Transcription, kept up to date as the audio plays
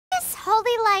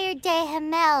Holy Lyer de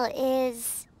Himmel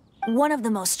is... one of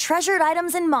the most treasured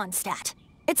items in Mondstadt.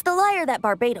 It's the lyre that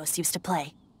Barbados used to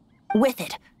play. With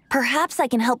it, perhaps I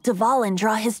can help Dvalin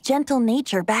draw his gentle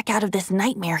nature back out of this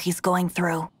nightmare he's going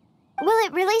through. Will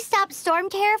it really stop Storm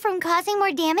Terror from causing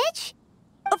more damage?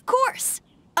 Of course!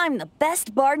 I'm the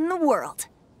best bard in the world.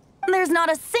 There's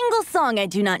not a single song I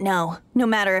do not know, no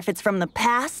matter if it's from the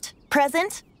past,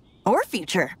 present, or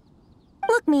future.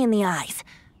 Look me in the eyes.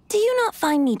 Do you not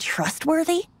find me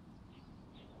trustworthy?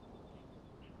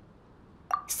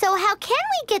 So how can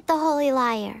we get the Holy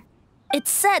Lyer?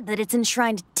 It's said that it's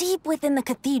enshrined deep within the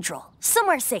cathedral,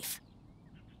 somewhere safe.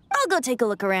 I'll go take a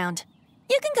look around.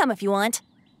 You can come if you want.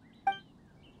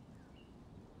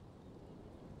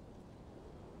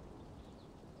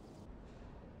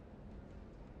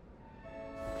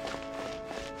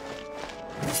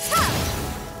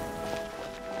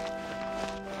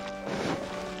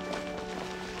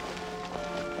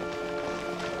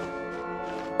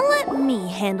 Let me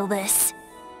handle this.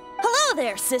 Hello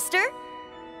there, sister!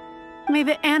 May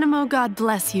the Animo God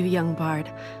bless you, young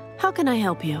bard. How can I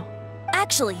help you?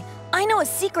 Actually, I know a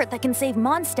secret that can save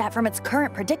Mondstadt from its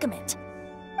current predicament.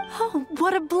 Oh,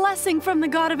 what a blessing from the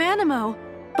God of Animo!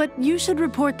 But you should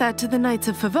report that to the Knights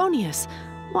of Favonius.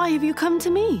 Why have you come to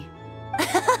me?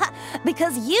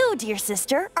 Because you, dear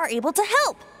sister, are able to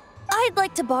help. I'd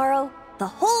like to borrow the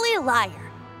Holy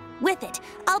Lyer. With it,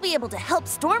 I'll be able to help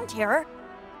Storm Terror.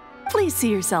 Please see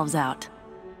yourselves out.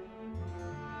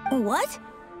 What?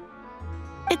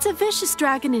 It's a vicious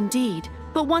dragon indeed,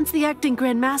 but once the acting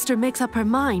Grand Master makes up her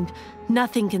mind,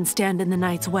 nothing can stand in the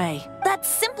Knight's way. That's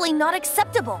simply not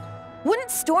acceptable.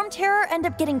 Wouldn't Storm Terror end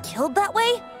up getting killed that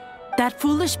way? That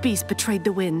foolish beast betrayed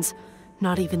the winds.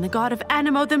 Not even the God of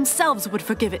Animo themselves would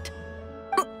forgive it.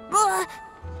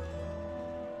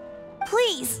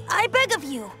 Please, I beg of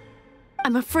you.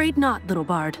 I'm afraid not, little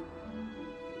bard.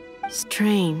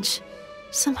 Strange.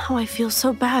 Somehow I feel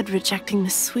so bad rejecting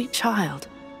this sweet child.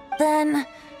 Then,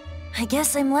 I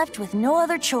guess I'm left with no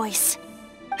other choice.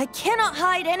 I cannot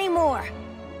hide anymore.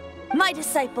 My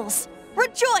disciples,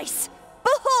 rejoice!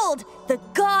 Behold, the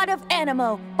God of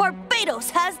Animo, Barbados,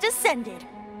 has descended.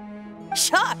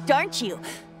 Shocked, aren't you?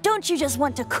 Don't you just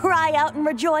want to cry out and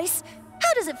rejoice?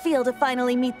 How does it feel to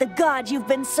finally meet the God you've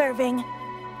been serving?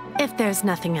 If there's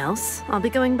nothing else, I'll be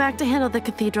going back to handle the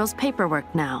cathedral's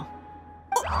paperwork now.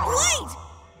 Wait!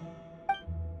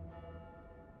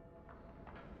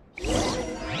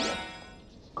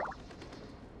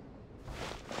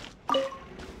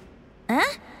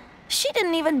 Huh? She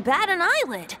didn't even bat an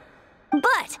eyelid.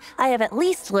 But I have at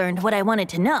least learned what I wanted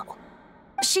to know.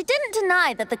 She didn't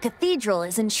deny that the cathedral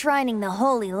is enshrining the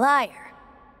Holy Lyer.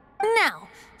 Now,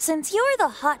 since you're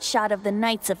the hotshot of the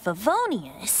Knights of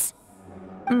Favonius,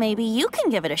 maybe you can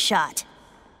give it a shot.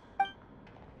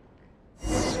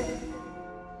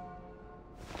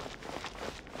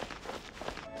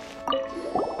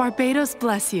 Barbados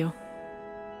bless you.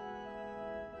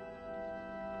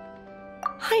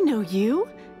 I know you.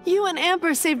 You and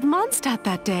Amber saved Mondstadt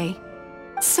that day.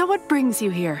 So what brings you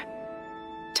here?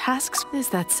 Tasks, is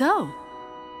that so?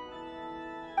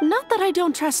 Not that I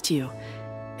don't trust you.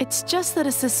 It's just that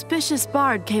a suspicious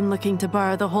bard came looking to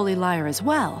borrow the Holy Lyer as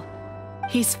well.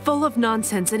 He's full of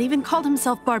nonsense and even called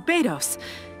himself Barbados.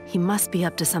 He must be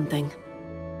up to something.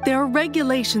 There are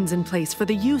regulations in place for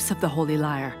the use of the Holy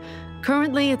Lyer.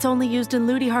 Currently, it's only used in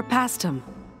Ludi Harpastum.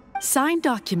 Signed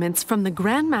documents from the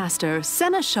Grand Master,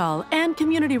 Seneschal, and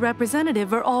Community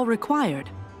Representative are all required.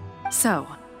 So,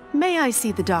 may I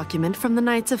see the document from the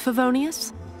Knights of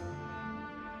Favonius?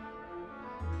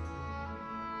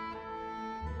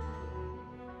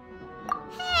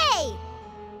 Hey!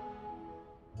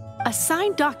 A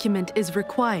signed document is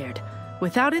required.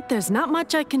 Without it, there's not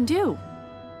much I can do.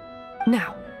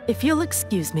 Now, if you'll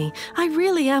excuse me, I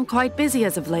really am quite busy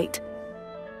as of late.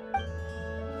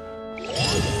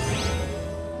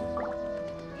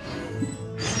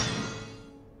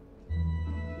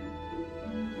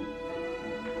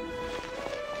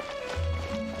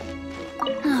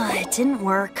 It didn't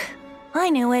work. I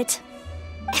knew it.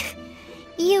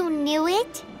 You knew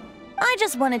it? I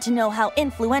just wanted to know how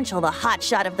influential the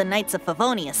hotshot of the Knights of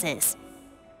Favonius is.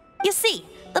 You see,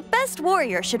 the best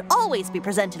warrior should always be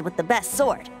presented with the best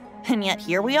sword. And yet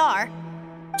here we are.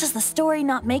 Does the story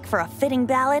not make for a fitting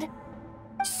ballad?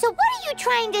 So what are you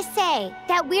trying to say?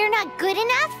 That we're not good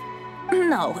enough?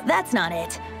 No, that's not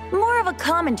it. More of a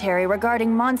commentary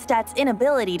regarding Mondstadt's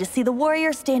inability to see the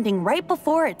warrior standing right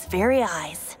before its very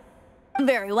eyes.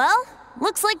 Very well.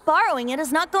 Looks like borrowing it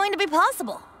is not going to be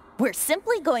possible. We're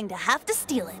simply going to have to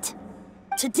steal it.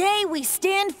 Today we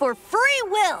stand for free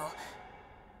will.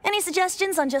 Any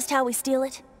suggestions on just how we steal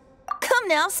it? Come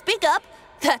now, speak up.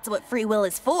 That's what free will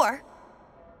is for.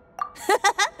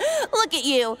 Look at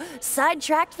you,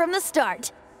 sidetracked from the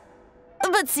start.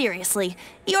 But seriously,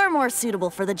 you're more suitable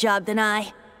for the job than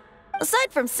I. Aside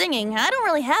from singing, I don't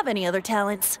really have any other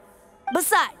talents.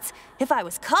 Besides, if I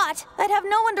was caught, I'd have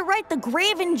no one to right the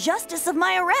grave injustice of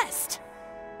my arrest.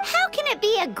 How can it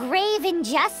be a grave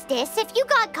injustice if you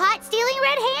got caught stealing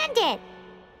red-handed?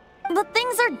 But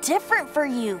things are different for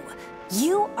you.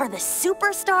 You are the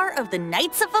superstar of the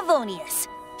Knights of Favonius.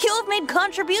 You have made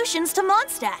contributions to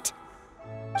Mondstadt.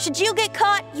 Should you get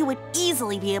caught, you would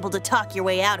easily be able to talk your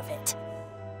way out of it.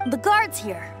 The guards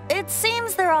here, it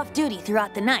seems they're off duty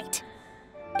throughout the night.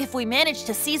 If we manage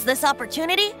to seize this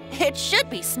opportunity, it should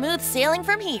be smooth sailing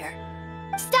from here.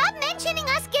 Stop mentioning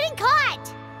us getting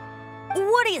caught!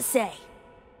 What do you say?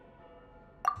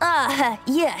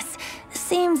 Yes.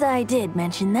 Seems I did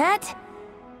mention that.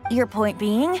 Your point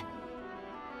being?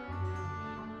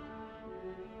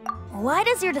 Why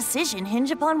does your decision hinge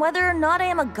upon whether or not I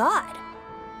am a god?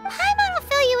 Paimon will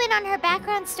fill you in on her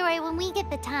background story when we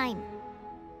get the time.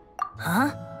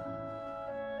 Huh?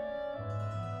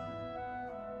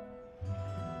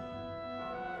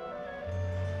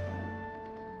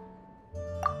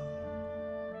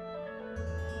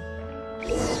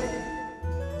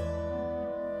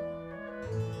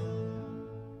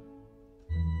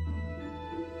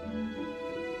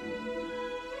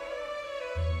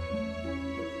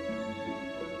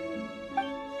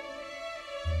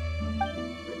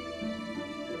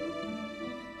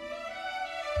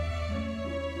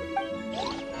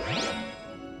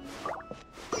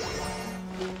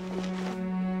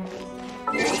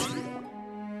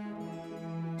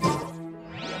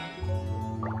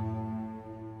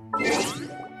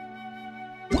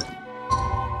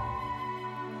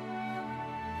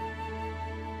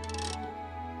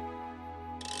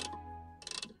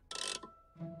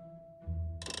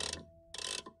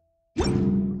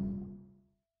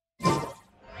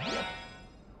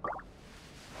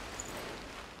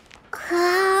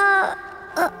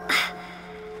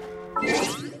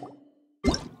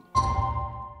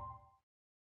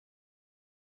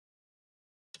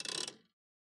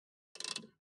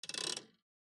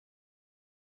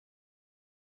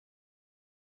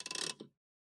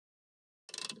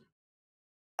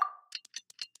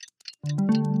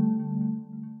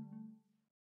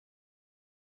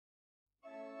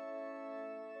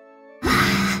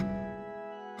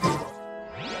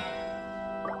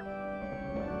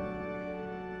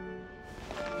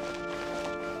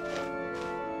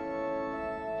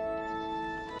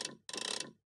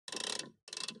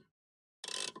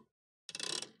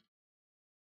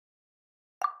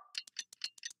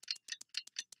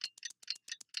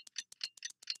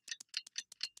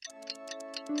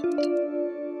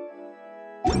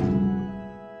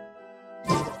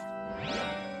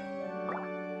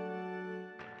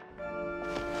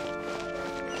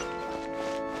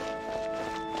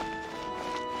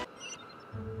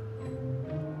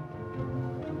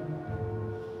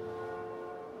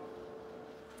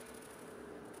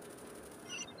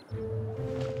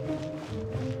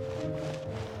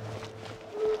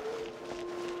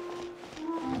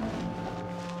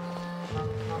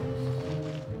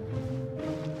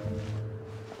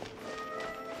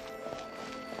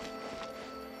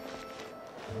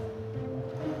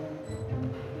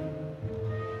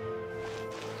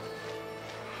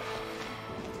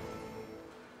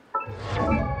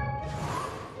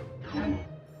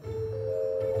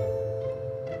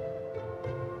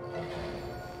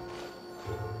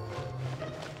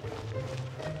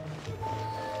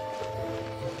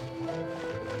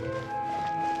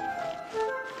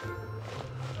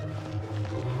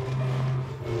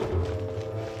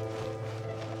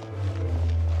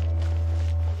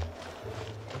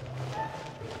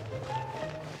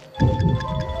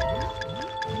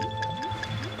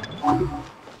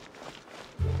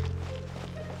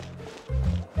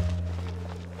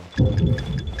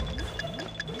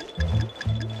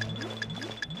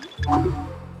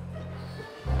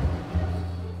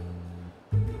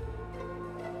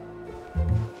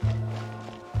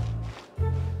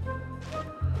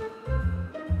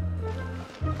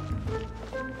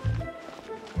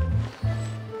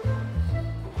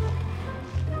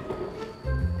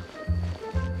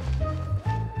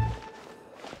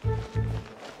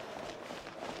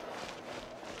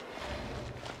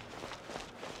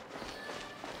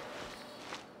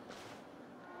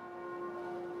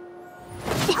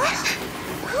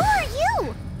 Who are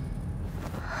you?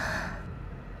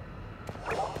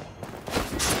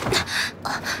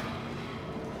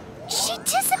 She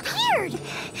disappeared!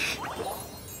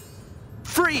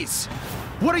 Freeze!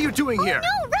 What are you doing here?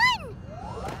 No,